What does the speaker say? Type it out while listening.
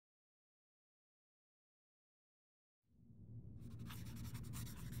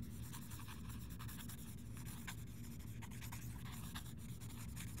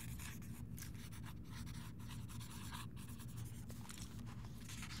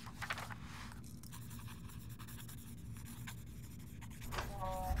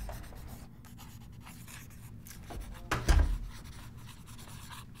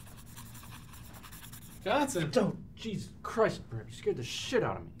Johnson. Oh, Jesus Christ, Brett, you scared the shit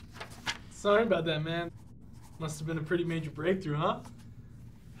out of me. Sorry about that, man. Must have been a pretty major breakthrough, huh?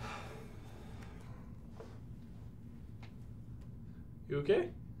 You okay?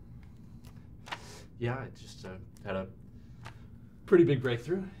 Yeah, I just had a pretty big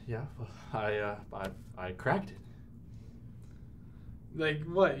breakthrough. Yeah, I cracked it. Like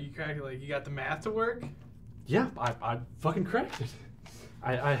what? You cracked it? Like you got the math to work? Yeah, I fucking cracked it.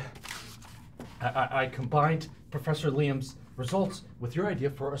 I combined Professor Liam's results with your idea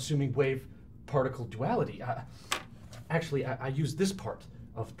for assuming wave-particle duality. Actually, I used this part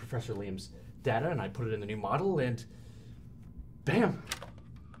of Professor Liam's data and I put it in the new model and bam.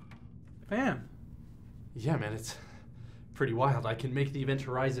 Bam. Yeah, man, it's pretty wild. I can make the event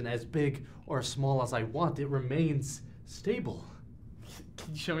horizon as big or as small as I want. It remains stable.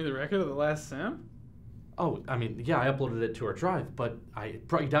 Can you show me the record of the last sim? Oh, I mean, yeah, I uploaded it to our drive, but I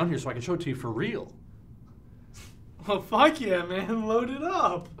brought you down here so I can show it to you for real. Well, fuck yeah, man. Load it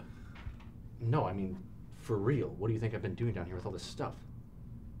up. No, I mean, for real. What do you think I've been doing down here with all this stuff?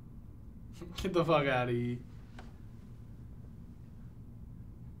 Get the fuck out of here.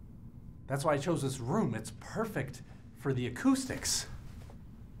 That's why I chose this room. It's perfect for the acoustics.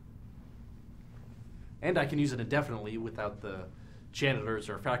 And I can use it indefinitely without the janitors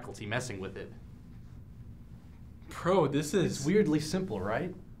or faculty messing with it. Bro, this is... It's weirdly simple,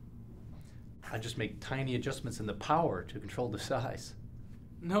 right? I just make tiny adjustments in the power to control the size.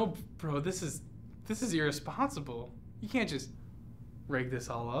 No, bro, this is irresponsible. You can't just rig this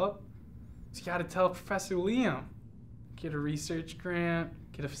all up. You gotta tell Professor Liam. Get a research grant,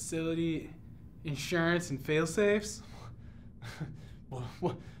 get a facility, insurance, and fail-safes.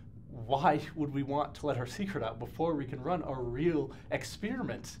 Why would we want to let our secret out before we can run a real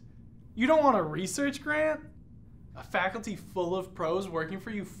experiment? You don't want a research grant? A faculty full of pros working for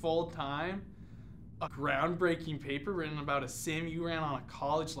you full-time? A groundbreaking paper written about a sim you ran on a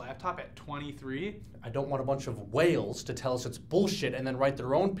college laptop at 23? I don't want a bunch of whales to tell us it's bullshit and then write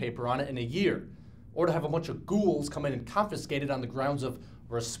their own paper on it in a year. Or to have a bunch of ghouls come in and confiscate it on the grounds of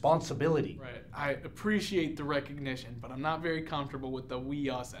responsibility. Right. I appreciate the recognition, but I'm not very comfortable with the we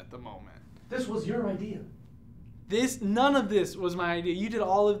us at the moment. This was your idea. None of this was my idea. You did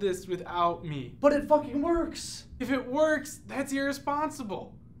all of this without me. But it fucking works. If it works, that's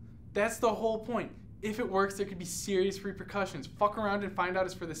irresponsible. That's the whole point. If it works, there could be serious repercussions. Fuck around and find out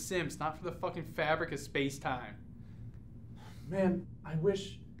it's for the Sims, not for the fucking fabric of space-time. Man, I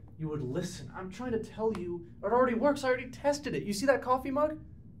wish you would listen. I'm trying to tell you, it already works. I already tested it. You see that coffee mug?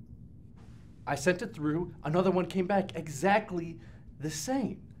 I sent it through. Another one came back exactly the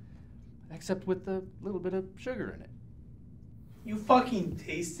same, except with a little bit of sugar in it. You fucking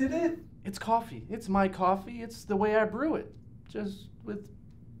tasted it? It's coffee. It's my coffee. It's the way I brew it, just with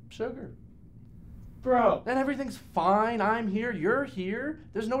sugar. Bro. And everything's fine. I'm here. You're here.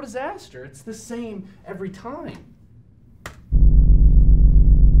 There's no disaster. It's the same every time.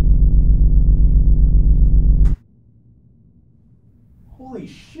 Holy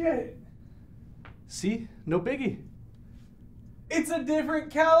shit. See? No biggie. It's a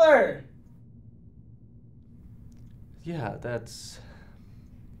different color. Yeah, that's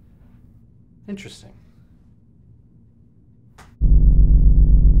interesting.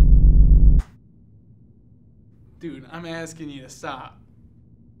 Dude, I'm asking you to stop.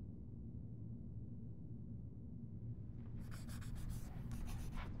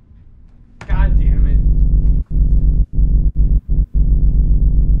 God damn it.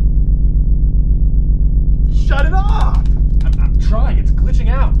 Shut it off! I'm trying. It's glitching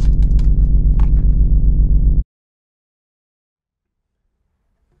out.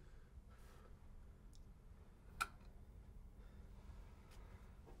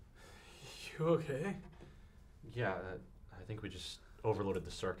 You okay? Yeah, I think we just overloaded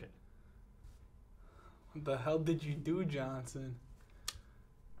the circuit. What the hell did you do, Johnson?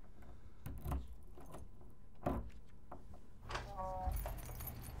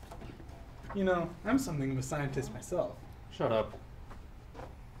 You know, I'm something of a scientist myself. Shut up.